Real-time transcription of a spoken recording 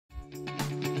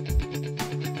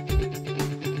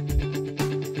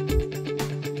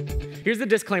Here's the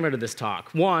disclaimer to this talk.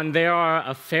 One, there are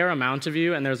a fair amount of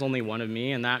you, and there's only one of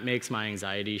me, and that makes my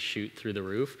anxiety shoot through the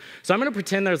roof. So I'm going to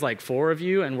pretend there's like 4 of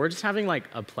you, and we're just having like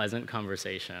a pleasant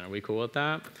conversation. Are we cool with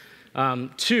that?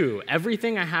 2,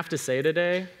 everything I have to say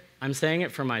today, I'm saying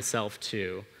it for myself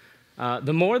too.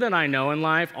 The more that I know in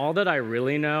life, all that I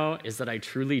really know is that I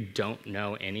truly don't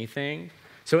know anything.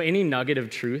 So any nugget of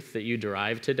truth that you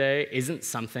derive today isn't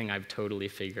something I've totally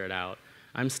figured out.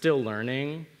 I'm still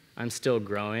learning, I'm still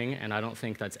growing, and I don't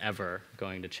think that's ever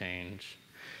going to change.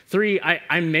 3,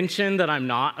 I mentioned that I'm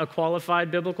not a qualified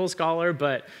biblical scholar,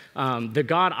 but the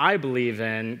God I believe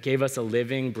in gave us a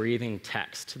living, breathing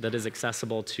text that is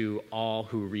accessible to all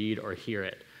who read or hear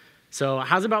it. So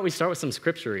how's about we start with some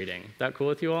scripture reading? That cool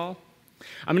with you all?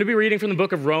 I'm going to be reading from the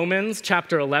book of Romans,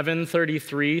 chapter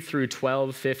 11:33 through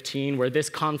 12:15, where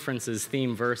this conference's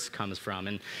theme verse comes from.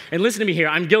 And listen to me here,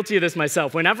 I'm guilty of this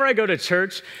myself. Whenever I go to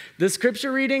church, the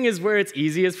scripture reading is where it's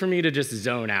easiest for me to just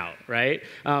zone out, right?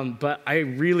 But I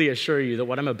really assure you that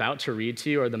what I'm about to read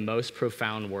to you are the most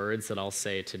profound words that I'll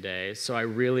say today. So I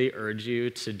really urge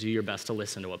you to do your best to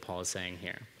listen to what Paul is saying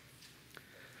here.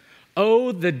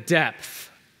 Oh, the depth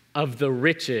of the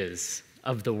riches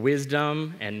of the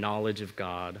wisdom and knowledge of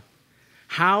God.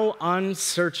 How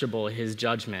unsearchable his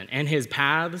judgment and his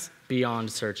paths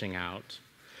beyond searching out.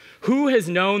 Who has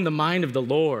known the mind of the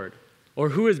Lord, or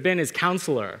who has been his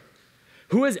counselor?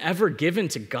 Who has ever given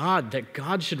to God that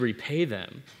God should repay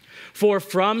them? For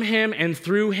from him and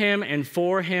through him and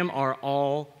for him are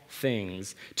all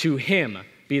things. To him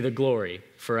be the glory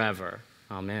forever.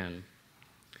 Amen.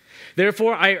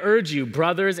 Therefore, I urge you,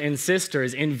 brothers and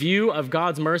sisters, in view of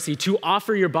God's mercy, to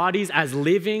offer your bodies as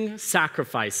living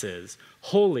sacrifices,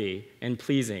 holy and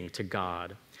pleasing to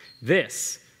God.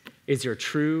 This is your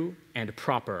true and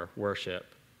proper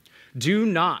worship. Do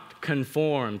not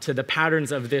conform to the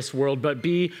patterns of this world, but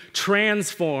be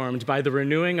transformed by the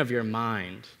renewing of your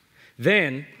mind.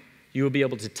 Then you will be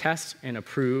able to test and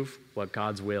approve what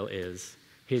God's will is,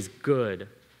 his good,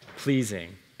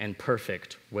 pleasing, and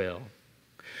perfect will.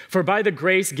 For by the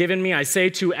grace given me, I say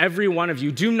to every one of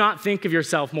you, do not think of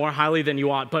yourself more highly than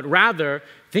you ought, but rather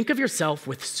think of yourself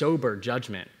with sober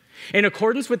judgment, in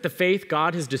accordance with the faith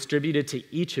God has distributed to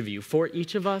each of you. For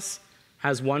each of us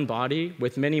has one body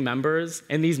with many members,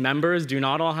 and these members do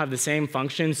not all have the same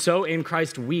function. So in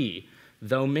Christ we,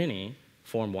 though many,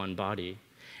 form one body,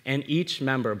 and each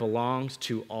member belongs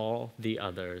to all the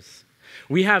others.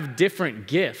 We have different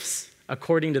gifts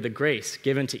according to the grace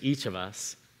given to each of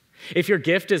us. If your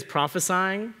gift is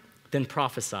prophesying, then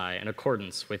prophesy in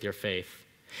accordance with your faith.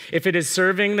 If it is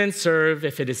serving, then serve.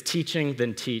 If it is teaching,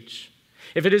 then teach.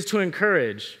 If it is to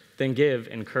encourage, then give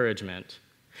encouragement.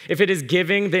 If it is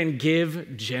giving, then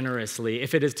give generously.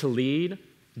 If it is to lead,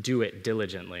 do it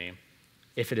diligently.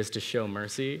 If it is to show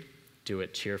mercy, do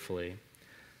it cheerfully.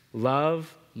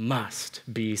 Love must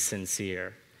be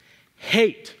sincere.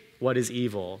 Hate what is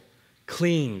evil.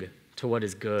 Cling to what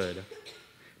is good.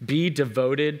 Be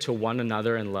devoted to one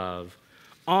another in love.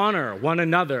 Honor one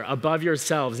another above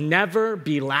yourselves. Never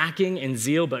be lacking in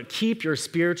zeal, but keep your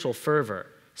spiritual fervor,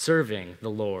 serving the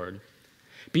Lord.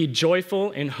 Be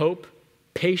joyful in hope,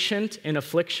 patient in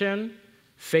affliction,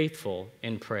 faithful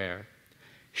in prayer.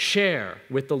 Share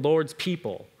with the Lord's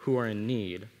people who are in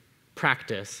need.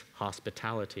 Practice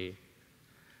hospitality.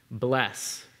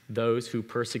 Bless those who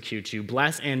persecute you.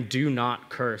 Bless and do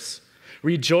not curse.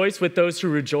 Rejoice with those who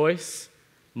rejoice.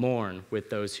 Mourn with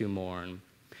those who mourn.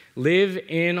 Live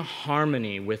in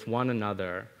harmony with one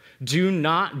another. Do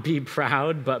not be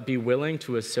proud, but be willing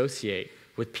to associate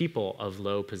with people of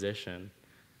low position.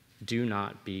 Do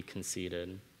not be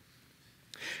conceited.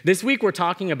 This week we're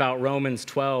talking about Romans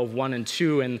 12:1 and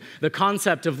 2, and the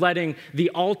concept of letting the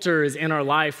altars in our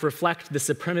life reflect the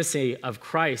supremacy of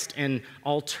Christ and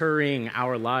altering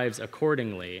our lives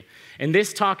accordingly. And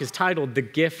this talk is titled The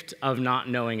Gift of Not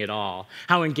Knowing It All,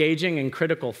 how engaging in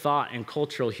critical thought and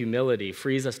cultural humility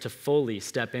frees us to fully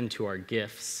step into our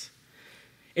gifts.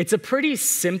 It's a pretty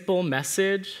simple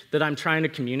message that I'm trying to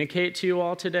communicate to you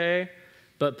all today,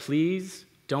 but please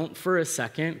don't for a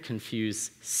second confuse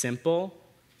simple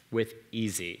with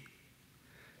easy.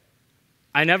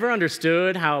 I never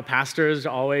understood how pastors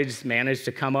always manage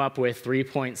to come up with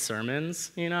 3-point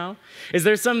sermons, you know? Is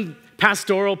there some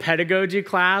pastoral pedagogy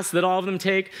class that all of them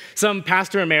take? Some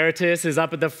pastor emeritus is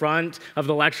up at the front of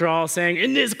the lecture hall saying,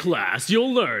 in this class,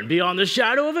 you'll learn beyond the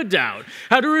shadow of a doubt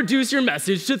how to reduce your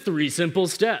message to 3 simple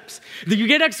steps. You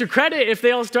get extra credit if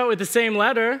they all start with the same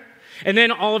letter. And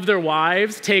then all of their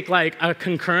wives take like a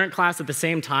concurrent class at the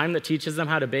same time that teaches them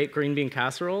how to bake green bean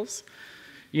casseroles.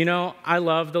 You know, I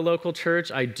love the local church,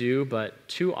 I do, but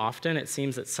too often it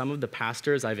seems that some of the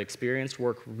pastors I've experienced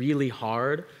work really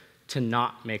hard to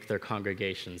not make their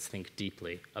congregations think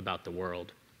deeply about the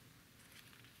world.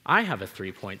 I have a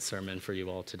 3-point sermon for you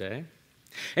all today.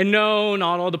 And no,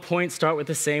 not all the points start with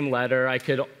the same letter. I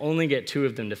could only get 2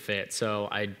 of them to fit, so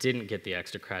I didn't get the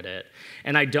extra credit.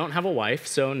 And I don't have a wife,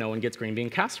 so no one gets green bean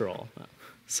casserole.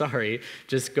 Sorry,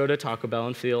 just go to Taco Bell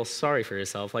and feel sorry for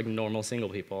yourself like normal single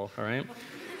people, all right?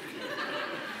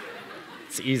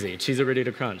 It's easy. Cheese ready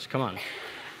to crunch. Come on.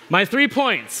 My 3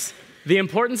 points: the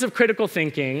importance of critical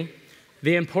thinking,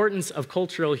 the importance of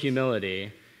cultural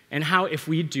humility, and how if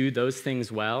we do those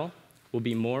things well, we'll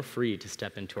be more free to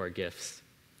step into our gifts.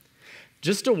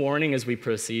 Just a warning as we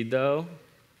proceed, though,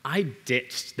 I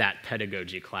ditched that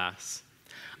pedagogy class.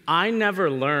 I never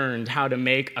learned how to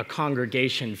make a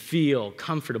congregation feel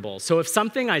comfortable. So if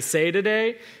something I say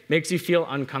today makes you feel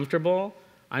uncomfortable,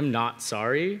 I'm not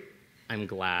sorry, I'm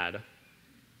glad.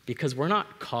 Because we're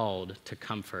not called to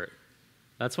comfort.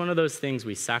 That's one of those things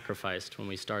we sacrificed when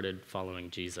we started following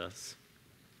Jesus.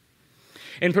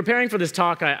 In preparing for this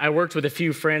talk, I worked with a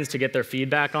few friends to get their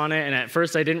feedback on it, and at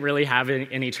first I didn't really have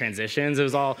any transitions. It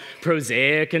was all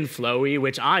prosaic and flowy,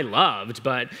 which I loved,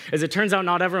 but as it turns out,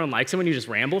 not everyone likes it when you just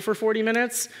ramble for 40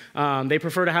 minutes. They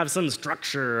prefer to have some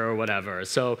structure or whatever.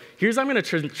 So here's how I'm going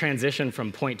to transition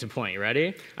from point to point. You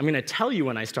ready? I'm going to tell you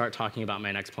when I start talking about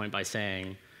my next point by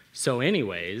saying, "So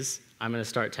anyways," I'm going to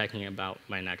start talking about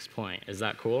my next point. Is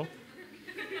that cool?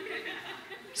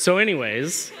 So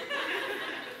anyways,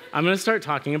 I'm going to start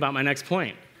talking about my next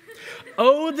point.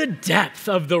 Oh, the depth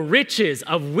of the riches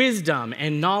of wisdom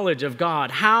and knowledge of God,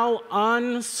 how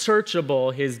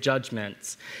unsearchable his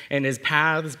judgments and his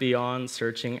paths beyond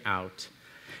searching out.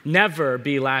 Never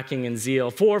be lacking in zeal,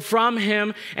 for from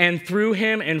him and through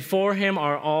him and for him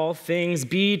are all things.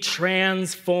 Be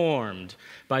transformed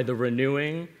by the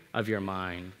renewing of your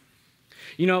mind.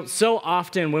 You know, so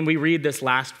often when we read this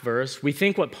last verse, we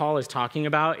think what Paul is talking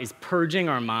about is purging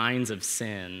our minds of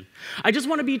sin. I just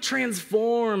want to be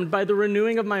transformed by the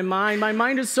renewing of my mind. My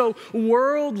mind is so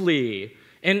worldly.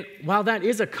 And while that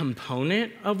is a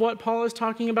component of what Paul is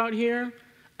talking about here,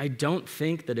 I don't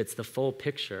think that it's the full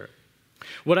picture.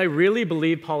 What I really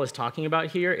believe Paul is talking about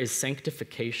here is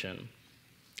sanctification.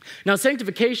 Now,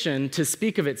 sanctification, to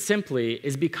speak of it simply,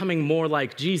 is becoming more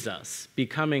like Jesus,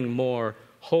 becoming more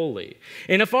holy.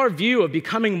 And if our view of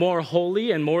becoming more holy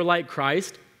and more like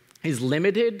Christ is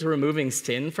limited to removing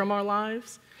sin from our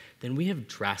lives, then we have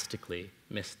drastically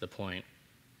missed the point.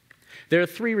 There are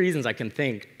 3 reasons I can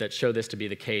think that show this to be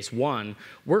the case. 1,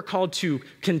 we're called to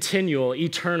continual,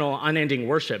 eternal, unending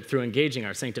worship through engaging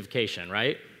our sanctification,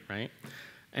 right?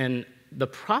 And the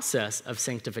process of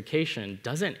sanctification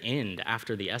doesn't end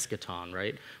after the eschaton,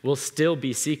 right? We'll still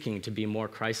be seeking to be more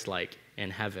Christ-like in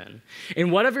heaven.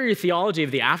 And whatever your theology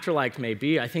of the afterlife may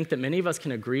be, I think that many of us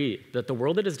can agree that the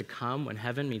world that is to come when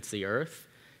heaven meets the earth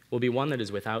will be one that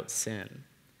is without sin.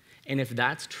 And if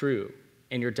that's true,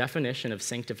 and your definition of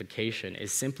sanctification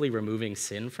is simply removing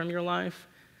sin from your life,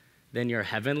 then your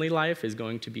heavenly life is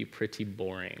going to be pretty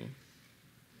boring.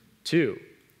 2,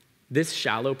 this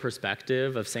shallow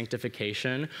perspective of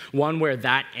sanctification, one where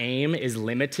that aim is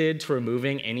limited to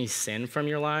removing any sin from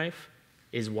your life,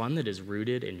 is one that is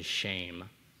rooted in shame.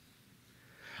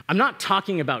 I'm not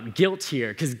talking about guilt here,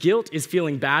 because guilt is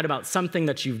feeling bad about something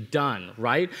that you've done,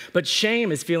 right? But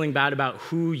shame is feeling bad about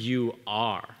who you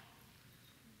are.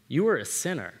 You are a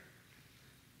sinner.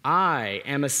 I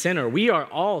am a sinner. We are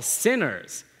all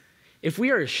sinners. If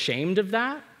we are ashamed of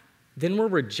that, then we're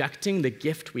rejecting the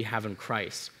gift we have in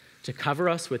Christ to cover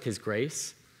us with his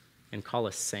grace and call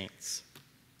us saints.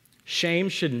 Shame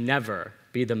should never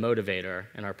be the motivator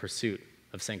in our pursuit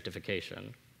of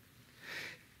sanctification.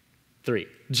 3,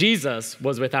 Jesus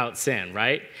was without sin,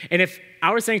 right? And if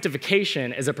our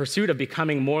sanctification is a pursuit of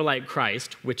becoming more like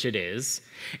Christ, which it is,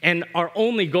 and our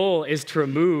only goal is to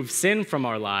remove sin from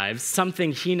our lives,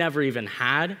 something he never even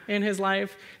had in his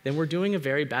life, then we're doing a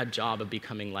very bad job of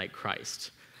becoming like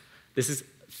Christ. This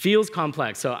feels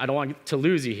complex, so I don't want to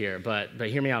lose you here, but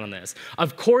hear me out on this.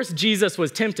 Of course, Jesus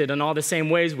was tempted in all the same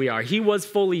ways we are. He was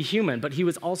fully human, but he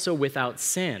was also without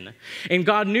sin. And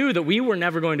God knew that we were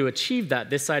never going to achieve that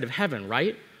this side of heaven,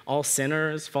 right? All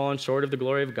sinners fallen short of the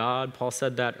glory of God. Paul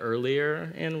said that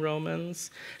earlier in Romans.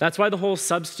 That's why the whole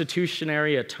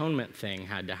substitutionary atonement thing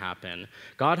had to happen.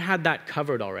 God had that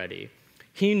covered already.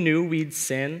 He knew we'd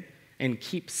sin and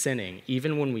keep sinning,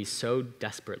 even when we so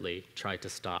desperately try to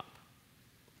stop.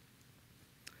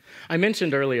 I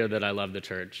mentioned earlier that I love the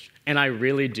church, and I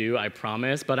really do, I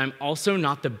promise, but I'm also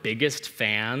not the biggest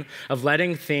fan of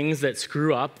letting things that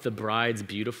screw up the bride's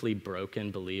beautifully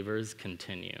broken believers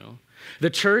continue. The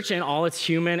church, in all its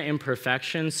human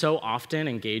imperfection, so often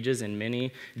engages in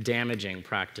many damaging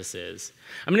practices.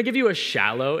 I'm going to give you a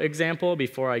shallow example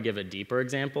before I give a deeper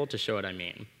example to show what I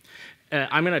mean.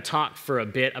 I'm going to talk for a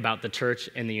bit about the church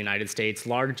in the United States,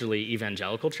 largely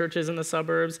evangelical churches in the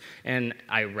suburbs, and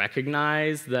I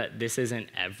recognize that this isn't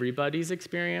everybody's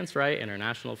experience, right?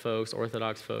 International folks,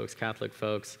 Orthodox folks, Catholic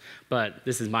folks, but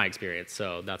this is my experience,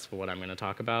 so that's what I'm going to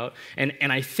talk about. And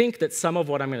I think that some of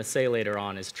what I'm going to say later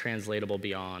on is translatable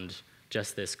beyond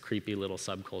just this creepy little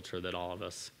subculture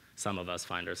that some of us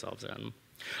find ourselves in.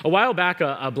 A while back,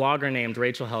 a blogger named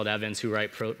Rachel Held Evans, who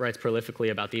writes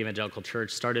prolifically about the evangelical church,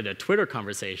 started a Twitter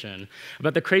conversation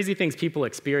about the crazy things people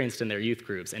experienced in their youth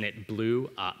groups, and it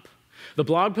blew up. The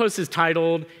blog post is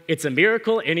titled, "It's a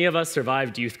Miracle Any of Us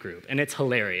Survived Youth Group," and it's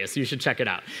hilarious. You should check it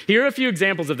out. Here are a few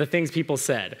examples of the things people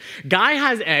said. Guy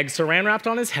has eggs saran wrapped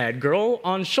on his head, girl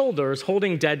on shoulders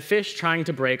holding dead fish trying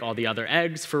to break all the other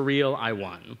eggs. For real, I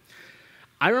won.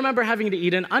 I remember having to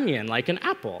eat an onion like an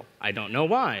apple. I don't know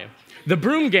why. The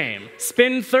broom game.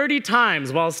 Spin 30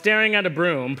 times while staring at a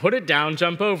broom, put it down,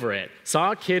 jump over it.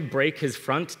 Saw a kid break his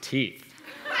front teeth.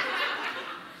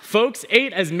 Folks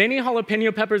ate as many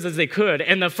jalapeno peppers as they could,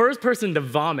 and the first person to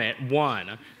vomit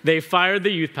won. They fired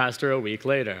the youth pastor a week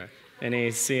later.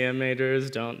 Any CM majors,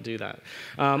 don't do that.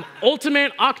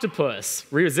 Ultimate octopus.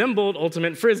 Resembled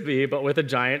ultimate frisbee, but with a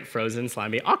giant frozen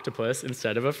slimy octopus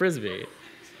instead of a frisbee.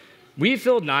 We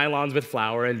filled nylons with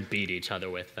flour and beat each other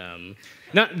with them.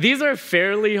 Now, these are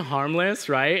fairly harmless,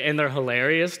 right? And they're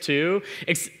hilarious, too,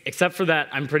 except for that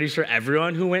I'm pretty sure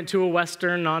everyone who went to a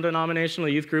Western non-denominational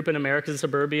youth group in America's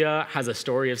suburbia has a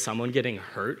story of someone getting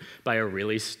hurt by a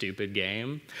really stupid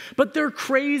game. But they're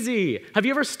crazy. Have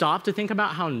you ever stopped to think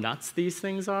about how nuts these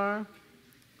things are?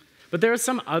 But there are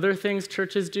some other things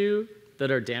churches do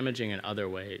that are damaging in other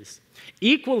ways.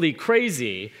 Equally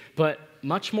crazy, but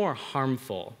much more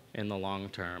harmful in the long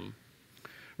term.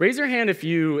 Raise your hand if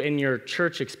you, in your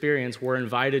church experience, were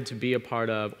invited to be a part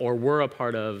of, or were a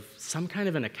part of, some kind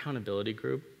of an accountability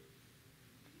group.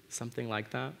 Something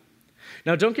like that.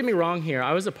 Now, don't get me wrong here.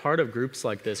 I was a part of groups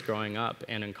like this growing up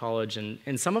and in college,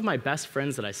 and some of my best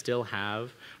friends that I still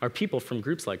have are people from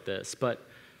groups like this. But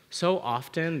so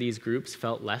often, these groups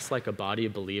felt less like a body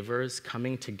of believers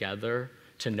coming together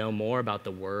to know more about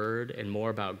the Word and more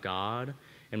about God,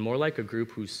 and more like a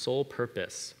group whose sole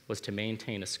purpose was to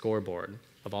maintain a scoreboard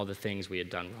of all the things we had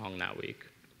done wrong that week.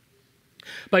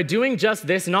 By doing just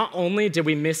this, not only did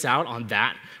we miss out on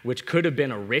that which could have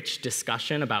been a rich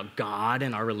discussion about God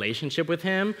and our relationship with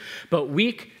Him, but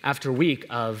week after week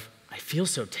of, I feel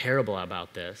so terrible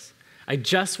about this. I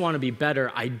just want to be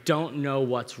better. I don't know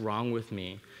what's wrong with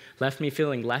me. Left me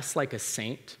feeling less like a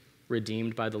saint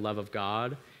redeemed by the love of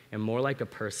God and more like a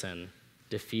person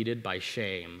defeated by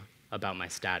shame about my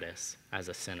status as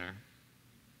a sinner.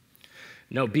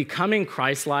 No, becoming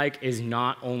Christ-like is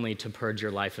not only to purge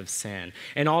your life of sin.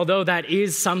 And although that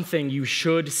is something you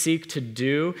should seek to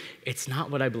do, it's not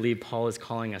what I believe Paul is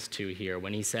calling us to here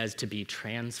when he says to be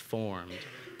transformed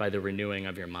by the renewing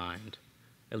of your mind,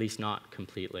 at least not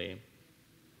completely.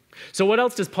 So what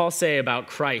else does Paul say about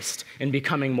Christ and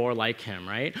becoming more like him,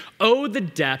 right? Oh, the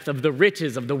depth of the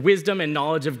riches of the wisdom and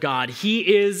knowledge of God.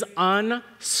 He is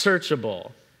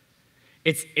unsearchable.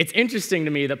 It's interesting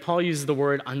to me that Paul uses the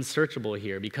word unsearchable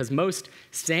here because most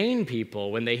sane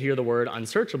people, when they hear the word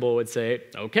unsearchable, would say,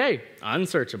 okay,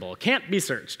 unsearchable, can't be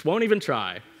searched, won't even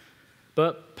try.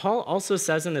 But Paul also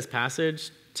says in this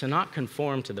passage to not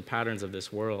conform to the patterns of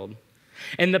this world.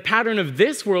 And the pattern of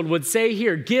this world would say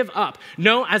here, give up.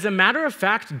 No, as a matter of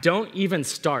fact, don't even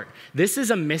start. This is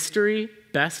a mystery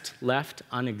best left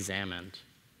unexamined.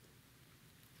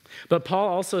 But Paul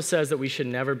also says that we should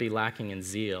never be lacking in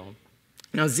zeal.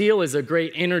 Now, zeal is a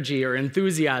great energy or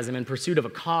enthusiasm in pursuit of a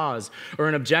cause or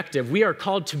an objective. We are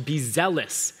called to be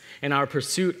zealous in our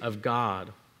pursuit of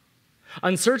God.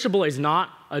 Unsearchable is not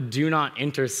a do not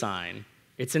enter sign.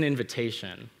 It's an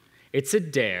invitation. It's a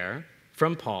dare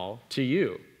from Paul to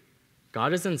you.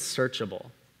 God is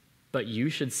unsearchable, but you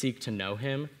should seek to know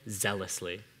him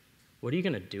zealously. What are you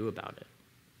going to do about it?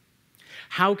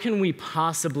 How can we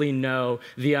possibly know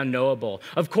the unknowable?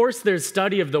 Of course, there's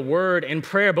study of the word and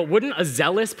prayer, but wouldn't a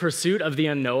zealous pursuit of the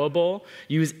unknowable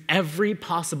use every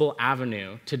possible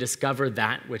avenue to discover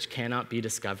that which cannot be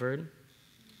discovered?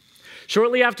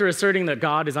 Shortly after asserting that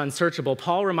God is unsearchable,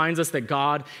 Paul reminds us that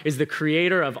God is the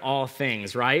creator of all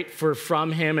things, right? For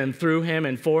from him and through him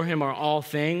and for him are all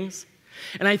things.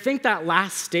 And I think that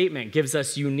last statement gives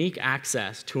us unique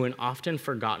access to an often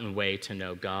forgotten way to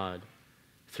know God,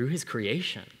 through his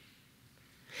creation.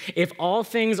 If all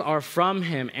things are from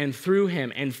him and through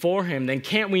him and for him, then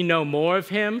can't we know more of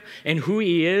him and who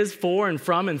he is for and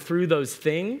from and through those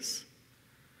things?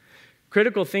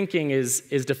 Critical thinking is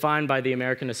defined by the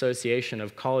American Association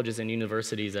of Colleges and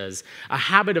Universities as a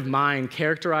habit of mind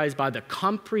characterized by the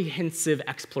comprehensive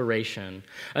exploration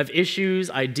of issues,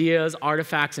 ideas,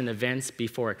 artifacts, and events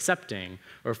before accepting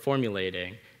or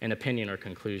formulating an opinion or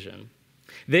conclusion.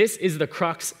 This is the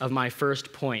crux of my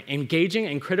first point. Engaging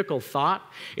in critical thought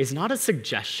is not a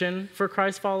suggestion for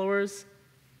Christ followers,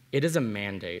 it is a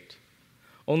mandate.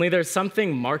 Only there's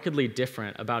something markedly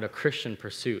different about a Christian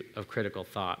pursuit of critical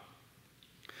thought.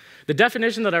 The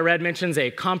definition that I read mentions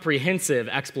a comprehensive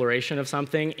exploration of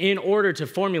something in order to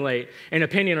formulate an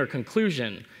opinion or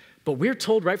conclusion, but we're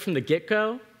told right from the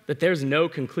get-go that there's no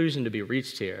conclusion to be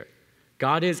reached here.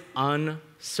 God is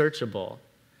unsearchable.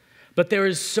 But there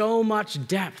is so much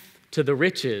depth to the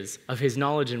riches of his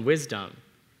knowledge and wisdom,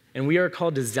 and we are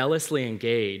called to zealously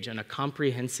engage in a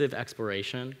comprehensive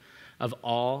exploration of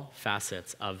all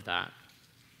facets of that.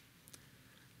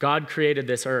 God created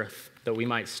this earth that we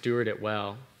might steward it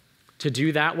well. To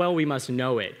do that well, we must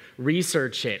know it,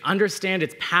 research it, understand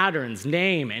its patterns,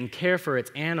 name and care for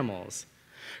its animals.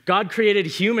 God created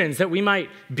humans that we might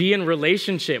be in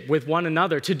relationship with one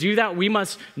another. To do that, we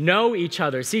must know each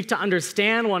other, seek to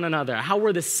understand one another, how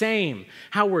we're the same,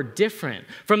 how we're different.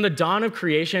 From the dawn of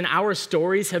creation, our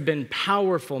stories have been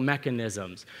powerful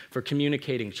mechanisms for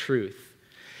communicating truth.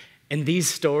 And these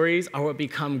stories are what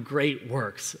become great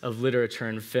works of literature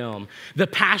and film. The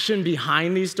passion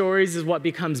behind these stories is what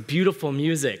becomes beautiful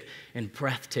music and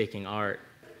breathtaking art.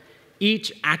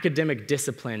 Each academic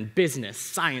discipline, business,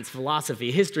 science,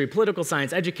 philosophy, history, political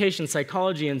science, education,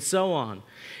 psychology, and so on,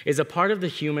 is a part of the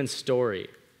human story,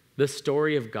 the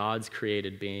story of God's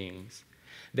created beings.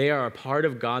 They are a part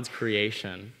of God's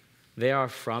creation. They are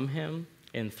from him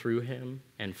and through him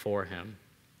and for him.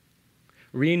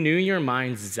 Renew your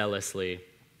minds zealously.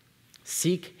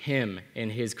 Seek him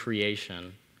in his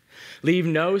creation. Leave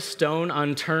no stone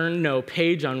unturned, no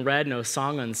page unread, no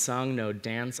song unsung, no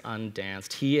dance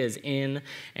undanced. He is in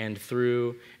and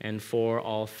through and for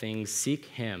all things. Seek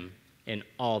him in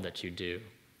all that you do.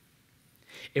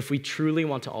 If we truly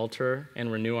want to alter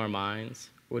and renew our minds,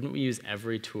 wouldn't we use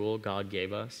every tool God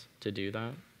gave us to do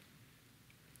that?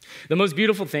 The most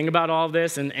beautiful thing about all of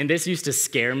this, and this used to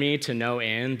scare me to no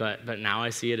end, but now I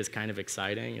see it as kind of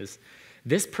exciting, is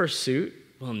this pursuit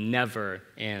will never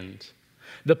end.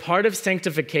 The part of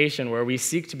sanctification where we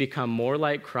seek to become more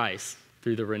like Christ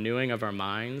through the renewing of our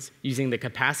minds, using the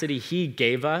capacity he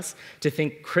gave us to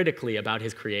think critically about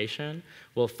his creation,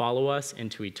 will follow us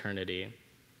into eternity.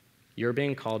 You're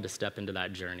being called to step into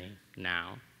that journey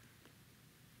now.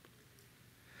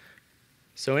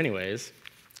 So anyways,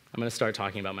 I'm going to start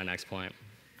talking about my next point.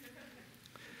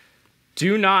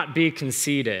 Do not be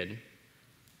conceited.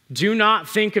 Do not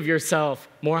think of yourself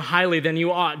more highly than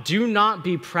you ought. Do not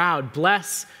be proud.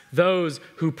 Bless those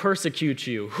who persecute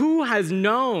you. Who has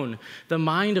known the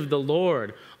mind of the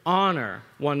Lord? Honor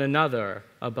one another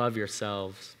above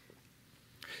yourselves.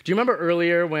 Do you remember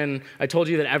earlier when I told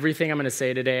you that everything I'm going to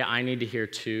say today, I need to hear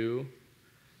too?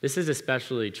 This is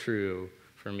especially true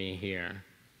for me here.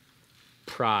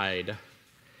 Pride.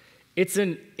 It's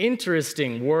an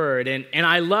interesting word, and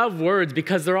I love words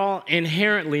because they're all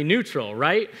inherently neutral,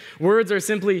 right? Words are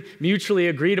simply mutually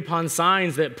agreed upon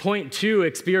signs that point to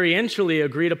experientially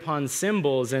agreed upon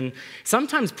symbols, and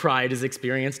sometimes pride is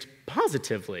experienced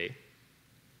positively.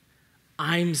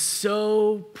 I'm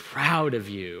so proud of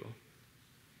you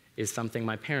is something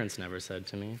my parents never said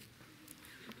to me.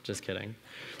 Just kidding.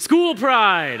 School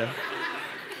pride,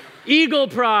 eagle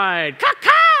pride,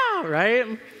 caw-caw,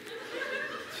 right?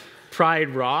 Pride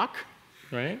rock,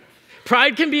 right?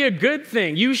 Pride can be a good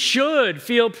thing. You should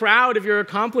feel proud of your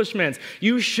accomplishments.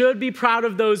 You should be proud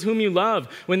of those whom you love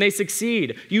when they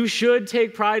succeed. You should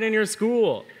take pride in your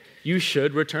school. You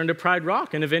should return to Pride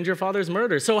Rock and avenge your father's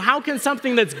murder. So how can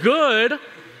something that's good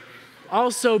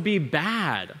also be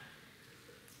bad?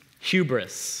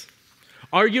 Hubris.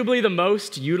 Arguably the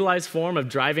most utilized form of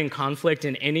driving conflict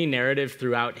in any narrative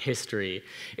throughout history.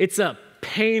 It's a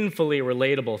painfully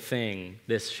relatable thing,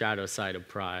 this shadow side of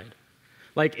pride.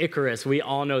 Like Icarus, we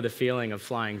all know the feeling of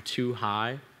flying too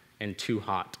high and too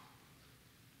hot.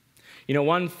 You know,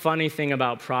 one funny thing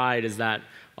about pride is that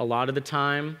a lot of the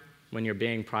time, when you're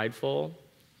being prideful,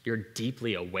 you're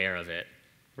deeply aware of it,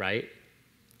 right?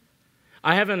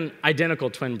 I have an identical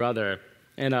twin brother,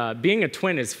 and being a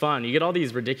twin is fun. You get all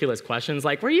these ridiculous questions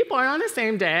like, were you born on the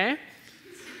same day?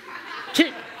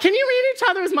 Can you read each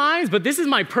other's minds? But this is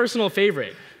my personal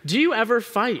favorite. Do you ever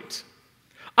fight?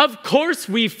 Of course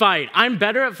we fight. I'm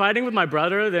better at fighting with my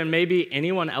brother than maybe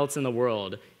anyone else in the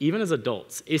world, even as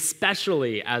adults,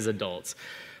 especially as adults.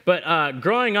 But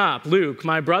growing up, Luke,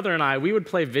 my brother and I, we would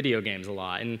play video games a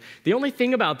lot. And the only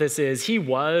thing about this is he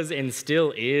was and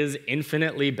still is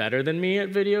infinitely better than me at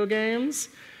video games.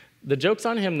 The joke's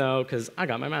on him, though, because I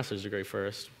got my master's degree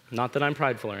first. Not that I'm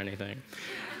prideful or anything.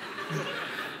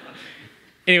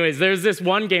 Anyways, there's this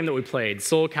one game that we played,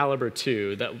 Soul Calibur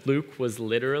 2, that Luke was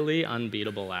literally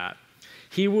unbeatable at.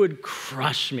 He would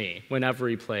crush me whenever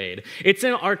he played. It's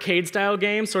an arcade-style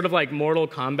game, sort of like Mortal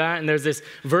Kombat, and there's this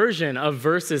version of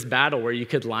versus battle where you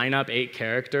could line up 8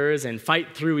 characters and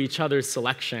fight through each other's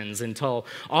selections until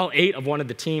all 8 of one of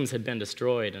the teams had been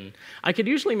destroyed. And I could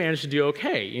usually manage to do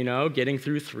okay, you know, getting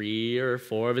through 3 or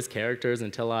 4 of his characters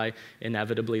until I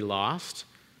inevitably lost.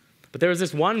 But there was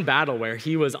this one battle where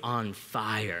he was on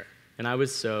fire, and I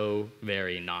was so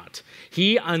very not.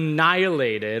 He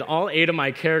annihilated all 8 of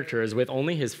my characters with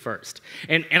only his first.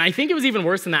 And I think it was even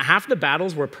worse than that. Half the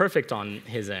battles were perfect on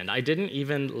his end. I didn't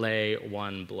even lay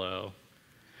one blow.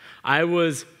 I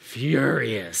was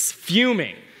furious,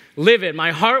 fuming, livid.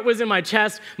 My heart was in my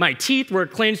chest. My teeth were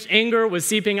clenched. Anger was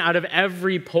seeping out of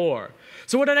every pore.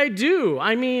 So what did I do?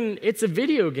 I mean, it's a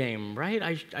video game, right?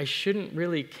 I shouldn't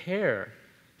really care.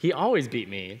 He always beat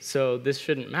me, so this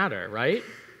shouldn't matter, right?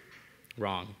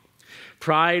 Wrong.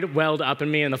 Pride welled up in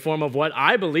me in the form of what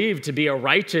I believed to be a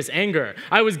righteous anger.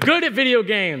 I was good at video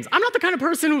games. I'm not the kind of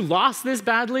person who lost this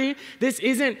badly. This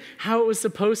isn't how it was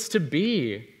supposed to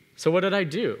be. So what did I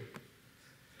do?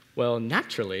 Well,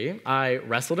 naturally, I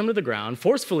wrestled him to the ground,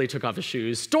 forcefully took off his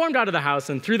shoes, stormed out of the house,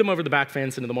 and threw them over the back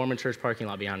fence into the Mormon church parking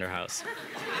lot behind our house.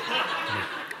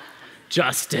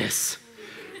 Justice.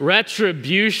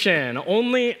 Retribution.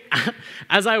 Only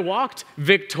as I walked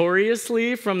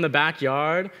victoriously from the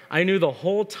backyard, I knew the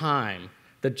whole time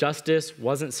that justice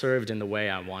wasn't served in the way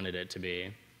I wanted it to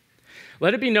be.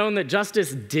 Let it be known that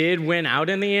justice did win out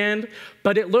in the end,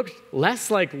 but it looked less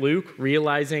like Luke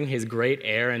realizing his great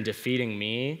error and defeating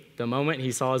me the moment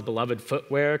he saw his beloved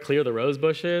footwear clear the rose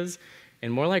bushes,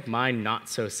 and more like my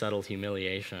not-so-subtle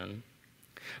humiliation.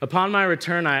 Upon my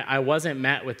return, I wasn't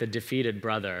met with a defeated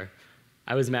brother.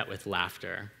 I was met with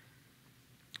laughter.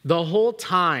 The whole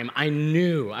time I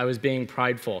knew I was being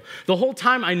prideful. The whole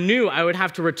time I knew I would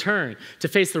have to return to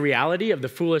face the reality of the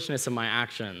foolishness of my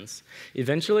actions.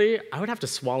 Eventually, I would have to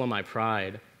swallow my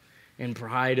pride. And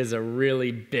pride is a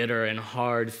really bitter and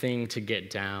hard thing to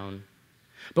get down.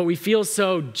 But we feel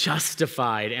so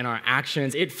justified in our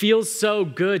actions. It feels so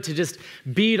good to just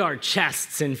beat our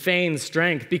chests and feign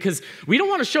strength because we don't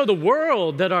want to show the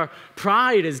world that our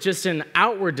pride is just an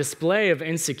outward display of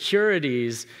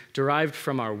insecurities derived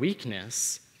from our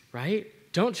weakness, right?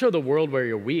 Don't show the world where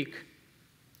you're weak.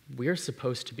 We're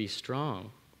supposed to be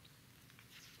strong.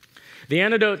 The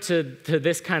antidote to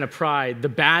this kind of pride, the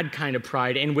bad kind of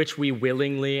pride in which we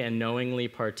willingly and knowingly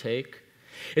partake,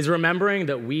 is remembering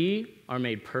that we are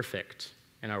made perfect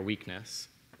in our weakness.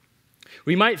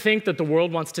 We might think that the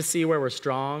world wants to see where we're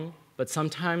strong, but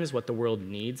sometimes what the world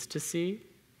needs to see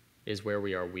is where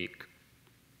we are weak.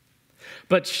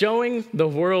 But showing the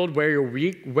world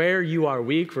where you are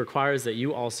weak requires that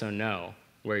you also know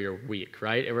where you're weak,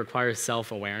 right? It requires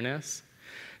self-awareness.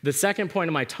 The second point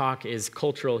of my talk is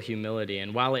cultural humility,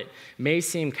 and while it may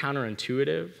seem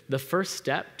counterintuitive, the first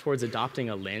step towards adopting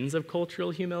a lens of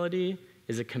cultural humility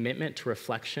is a commitment to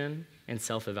reflection and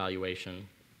self-evaluation.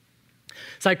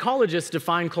 Psychologists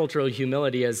define cultural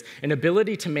humility as an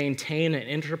ability to maintain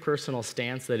an interpersonal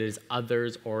stance that is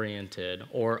others-oriented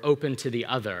or open to the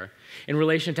other in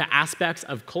relation to aspects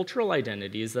of cultural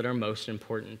identities that are most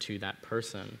important to that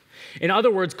person. In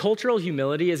other words, cultural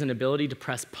humility is an ability to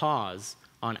press pause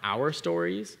on our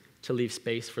stories to leave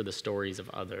space for the stories of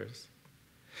others.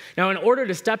 Now, in order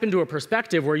to step into a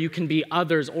perspective where you can be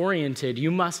others-oriented, you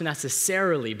must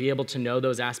necessarily be able to know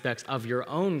those aspects of your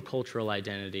own cultural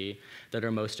identity that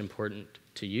are most important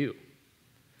to you.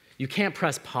 You can't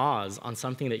press pause on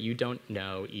something that you don't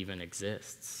know even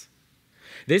exists.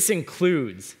 This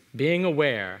includes being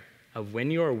aware of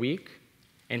when you are weak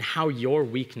and how your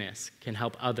weakness can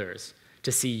help others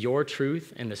to see your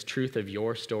truth and this truth of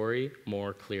your story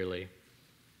more clearly.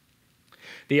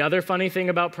 The other funny thing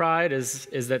about pride is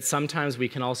that sometimes we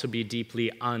can also be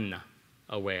deeply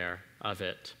unaware of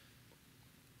it.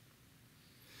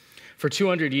 For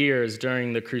 200 years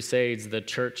during the Crusades, the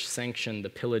church sanctioned the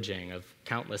pillaging of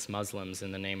countless Muslims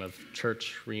in the name of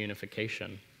church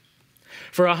reunification.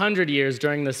 For 100 years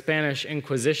during the Spanish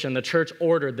Inquisition, the church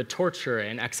ordered the torture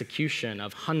and execution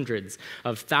of hundreds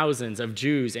of thousands of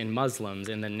Jews and Muslims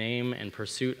in the name and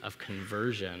pursuit of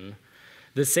conversion.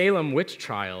 The Salem witch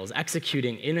trials,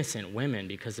 executing innocent women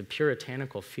because of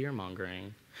puritanical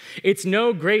fear-mongering. It's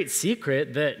no great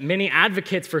secret that many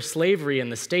advocates for slavery in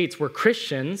the States were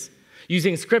Christians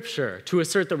using scripture to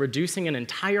assert that reducing an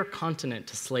entire continent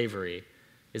to slavery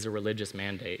is a religious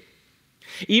mandate.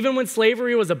 Even when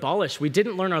slavery was abolished, we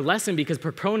didn't learn our lesson because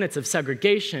proponents of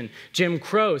segregation, Jim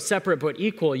Crow, separate but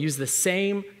equal, used the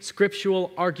same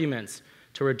scriptural arguments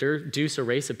to reduce a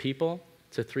race of people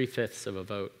to 3/5 of a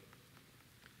vote.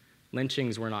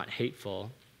 Lynchings were not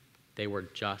hateful, they were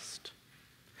just.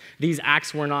 These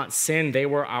acts were not sin, they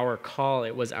were our call.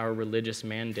 It was our religious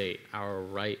mandate, our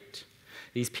right.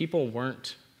 These people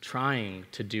weren't trying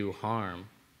to do harm,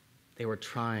 they were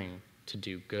trying to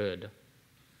do good.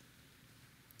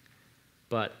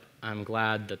 But I'm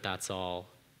glad that that's all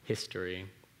history.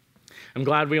 I'm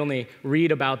glad we only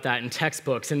read about that in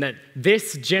textbooks and that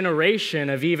this generation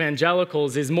of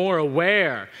evangelicals is more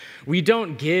aware. We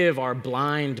don't give our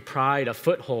blind pride a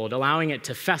foothold, allowing it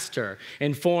to fester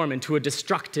and form into a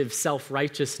destructive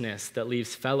self-righteousness that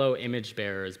leaves fellow image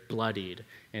bearers bloodied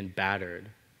and battered.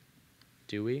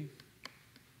 Do we?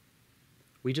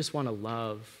 We just want to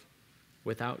love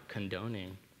without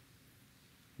condoning.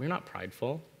 We're not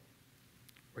prideful.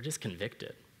 We're just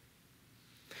convicted.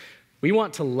 We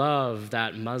want to love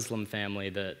that Muslim family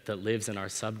that lives in our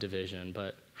subdivision,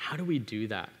 but how do we do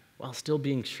that while still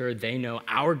being sure they know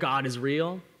our God is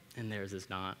real and theirs is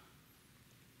not?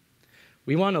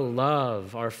 We want to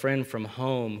love our friend from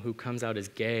home who comes out as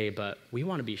gay, but we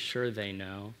want to be sure they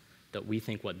know that we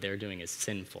think what they're doing is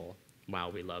sinful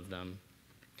while we love them.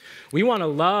 We want to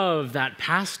love that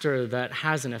pastor that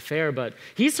has an affair, but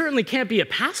he certainly can't be a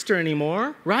pastor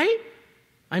anymore, right?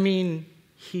 I mean,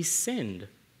 he sinned.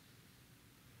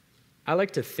 I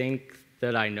like to think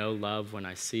that I know love when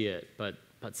I see it, but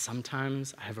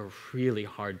sometimes I have a really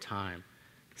hard time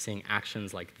seeing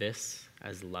actions like this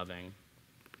as loving.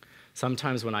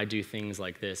 Sometimes when I do things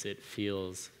like this, it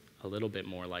feels a little bit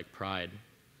more like pride.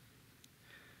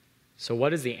 So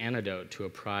what is the antidote to a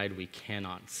pride we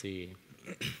cannot see?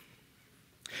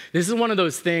 This is one of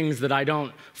those things that I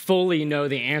don't fully know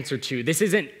the answer to. This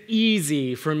isn't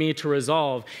easy for me to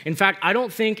resolve. In fact, I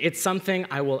don't think it's something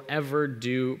I will ever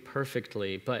do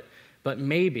perfectly, but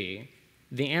maybe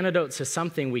the antidote to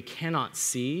something we cannot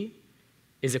see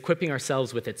is equipping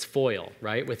ourselves with its foil,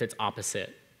 right? With its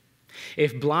opposite.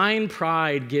 If blind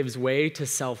pride gives way to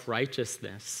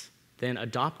self-righteousness, then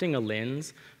adopting a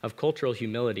lens of cultural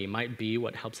humility might be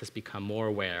what helps us become more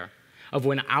aware of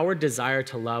when our desire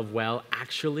to love well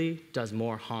actually does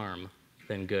more harm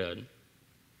than good.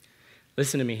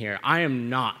 Listen to me here. I am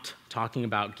not talking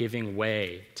about giving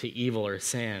way to evil or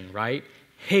sin, right?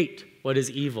 Hate what is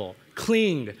evil.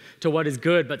 Cling to what is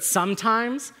good. But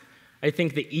sometimes I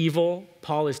think the evil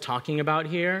Paul is talking about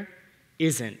here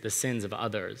isn't the sins of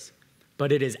others,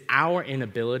 but it is our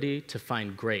inability to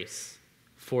find grace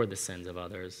for the sins of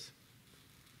others.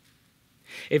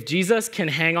 If Jesus can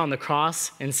hang on the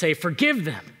cross and say, "Forgive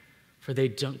them, for they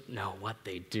don't know what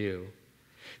they do,"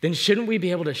 then shouldn't we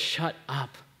be able to shut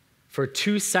up for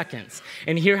 2 seconds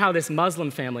and hear how this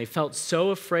Muslim family felt so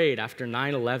afraid after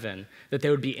 9/11 that they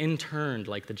would be interned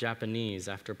like the Japanese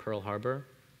after Pearl Harbor?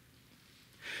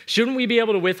 Shouldn't we be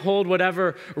able to withhold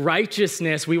whatever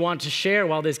righteousness we want to share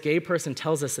while this gay person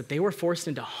tells us that they were forced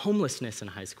into homelessness in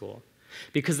high school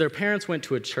because their parents went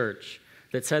to a church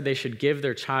that said they should give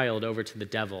their child over to the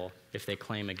devil if they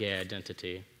claim a gay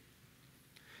identity?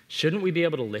 Shouldn't we be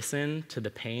able to listen to the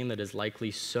pain that is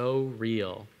likely so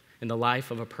real in the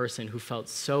life of a person who felt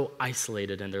so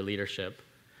isolated in their leadership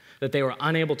that they were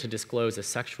unable to disclose a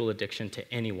sexual addiction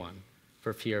to anyone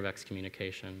for fear of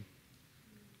excommunication?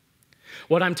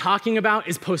 What I'm talking about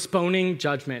is postponing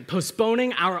judgment,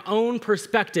 postponing our own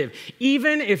perspective,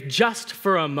 even if just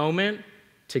for a moment,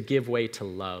 to give way to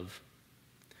love.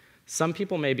 Some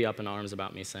people may be up in arms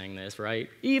about me saying this, right?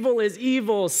 Evil is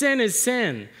evil, sin is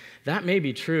sin. That may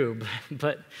be true,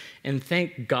 and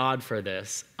thank God for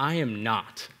this, I am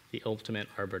not the ultimate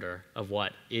arbiter of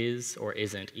what is or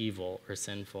isn't evil or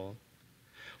sinful.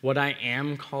 What I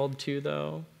am called to,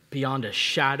 though, beyond a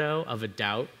shadow of a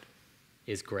doubt,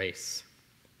 is grace.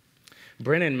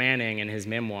 Brennan Manning, in his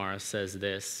memoir, says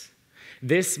this: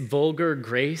 "This vulgar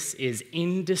grace is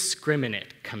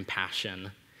indiscriminate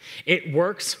compassion. It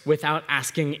works without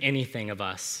asking anything of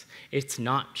us. It's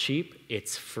not cheap,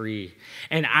 it's free.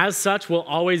 And as such, will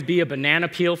always be a banana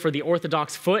peel for the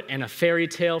orthodox foot and a fairy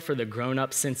tale for the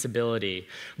grown-up sensibility.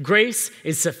 Grace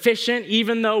is sufficient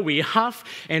even though we huff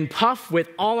and puff with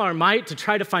all our might to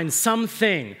try to find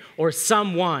something or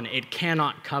someone it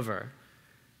cannot cover.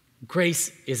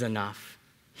 Grace is enough.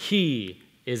 He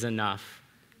is enough.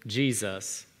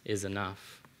 Jesus is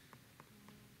enough.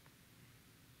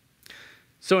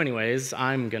 So anyways,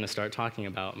 I'm going to start talking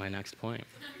about my next point.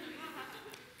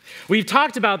 We've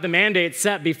talked about the mandates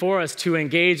set before us to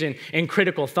engage in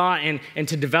critical thought and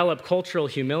to develop cultural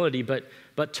humility,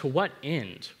 but to what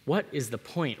end? What is the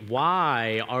point?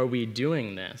 Why are we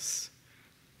doing this?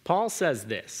 Paul says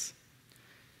this,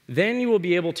 "Then you will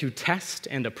be able to test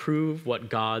and approve what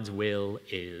God's will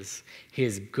is,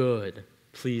 his good,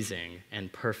 pleasing,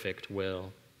 and perfect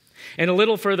will." And a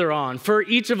little further on, "For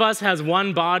each of us has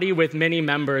one body with many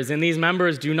members, and these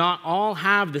members do not all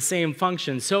have the same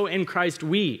function. So in Christ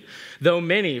we, though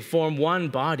many, form one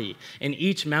body, and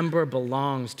each member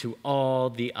belongs to all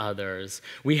the others.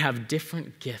 We have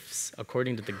different gifts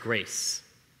according to the grace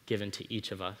given to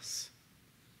each of us."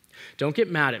 Don't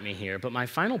get mad at me here, but my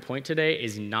final point today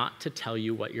is not to tell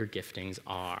you what your giftings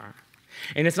are.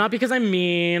 And it's not because I'm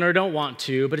mean or don't want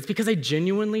to, but it's because I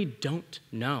genuinely don't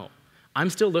know. I'm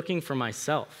still looking for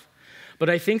myself. But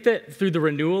I think that through the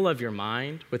renewal of your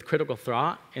mind with critical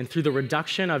thought and through the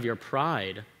reduction of your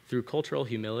pride through cultural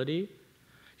humility,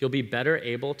 you'll be better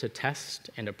able to test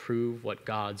and approve what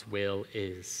God's will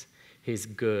is, his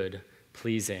good,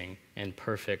 pleasing, and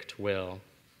perfect will.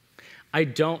 I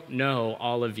don't know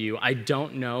all of you. I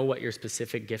don't know what your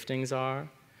specific giftings are,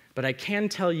 but I can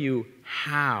tell you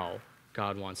how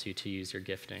God wants you to use your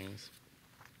giftings.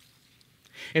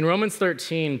 In Romans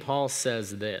 13, Paul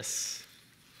says this,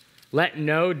 "Let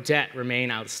no debt remain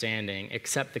outstanding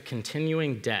except the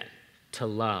continuing debt to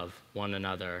love one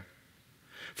another.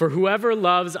 For whoever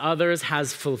loves others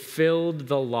has fulfilled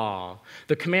the law.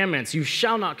 The commandments, you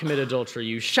shall not commit adultery,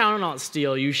 you shall not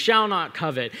steal, you shall not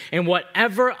covet, and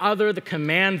whatever other the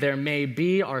command there may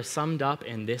be are summed up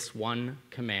in this one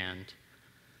command.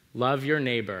 Love your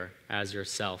neighbor as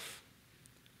yourself.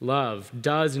 Love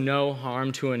does no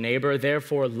harm to a neighbor,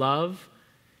 therefore love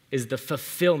is the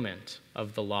fulfillment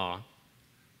of the law."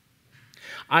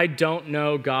 I don't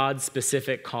know God's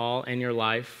specific call in your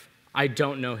life. I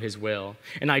don't know his will.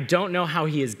 And I don't know how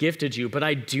he has gifted you, but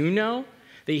I do know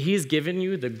that he's given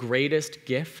you the greatest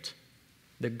gift,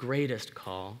 the greatest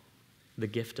call, the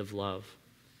gift of love.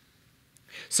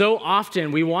 So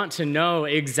often we want to know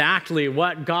exactly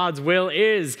what God's will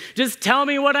is. Just tell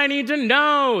me what I need to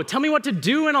know. Tell me what to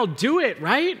do and I'll do it,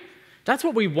 right? That's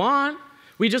what we want.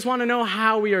 We just want to know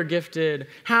how we are gifted,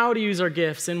 how to use our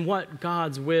gifts, and what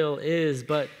God's will is.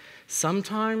 But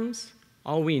sometimes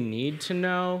all we need to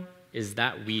know is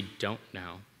that we don't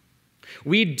know.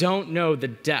 We don't know the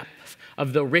depth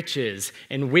of the riches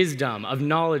and wisdom of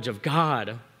knowledge of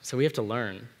God, so we have to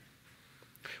learn.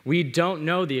 We don't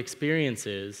know the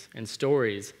experiences and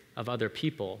stories of other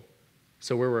people,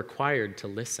 so we're required to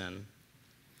listen.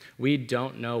 We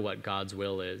don't know what God's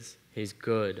will is, his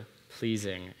good,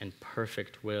 pleasing, and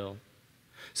perfect will.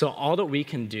 So all that we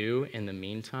can do in the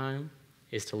meantime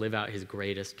is to live out his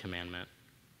greatest commandment,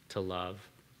 to love.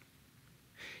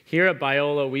 Here at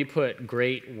Biola, we put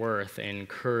great worth in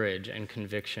courage and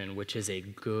conviction, which is a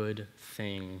good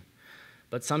thing.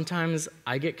 But sometimes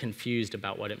I get confused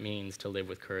about what it means to live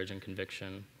with courage and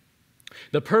conviction.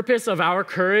 The purpose of our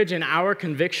courage and our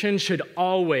conviction should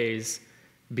always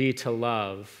be to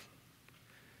love.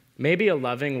 Maybe a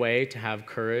loving way to have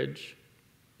courage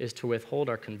is to withhold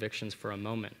our convictions for a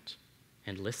moment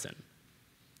and listen.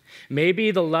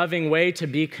 Maybe the loving way to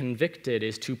be convicted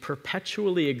is to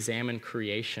perpetually examine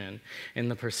creation in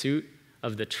the pursuit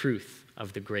of the truth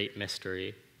of the great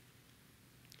mystery.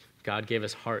 God gave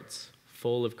us hearts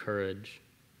full of courage.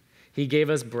 He gave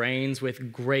us brains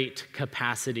with great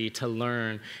capacity to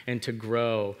learn and to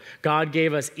grow. God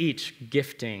gave us each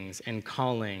giftings and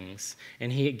callings,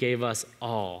 and he gave us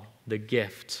all the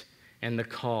gift and the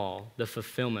call, the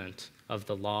fulfillment of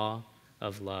the law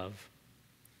of love.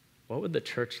 What would the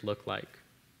church look like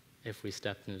if we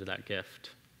stepped into that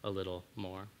gift a little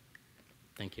more?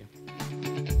 Thank you.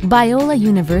 Biola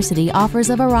University offers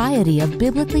a variety of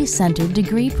biblically centered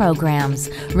degree programs,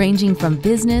 ranging from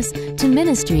business to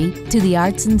ministry to the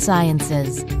arts and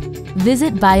sciences.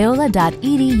 Visit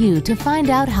biola.edu to find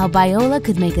out how Biola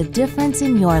could make a difference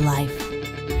in your life.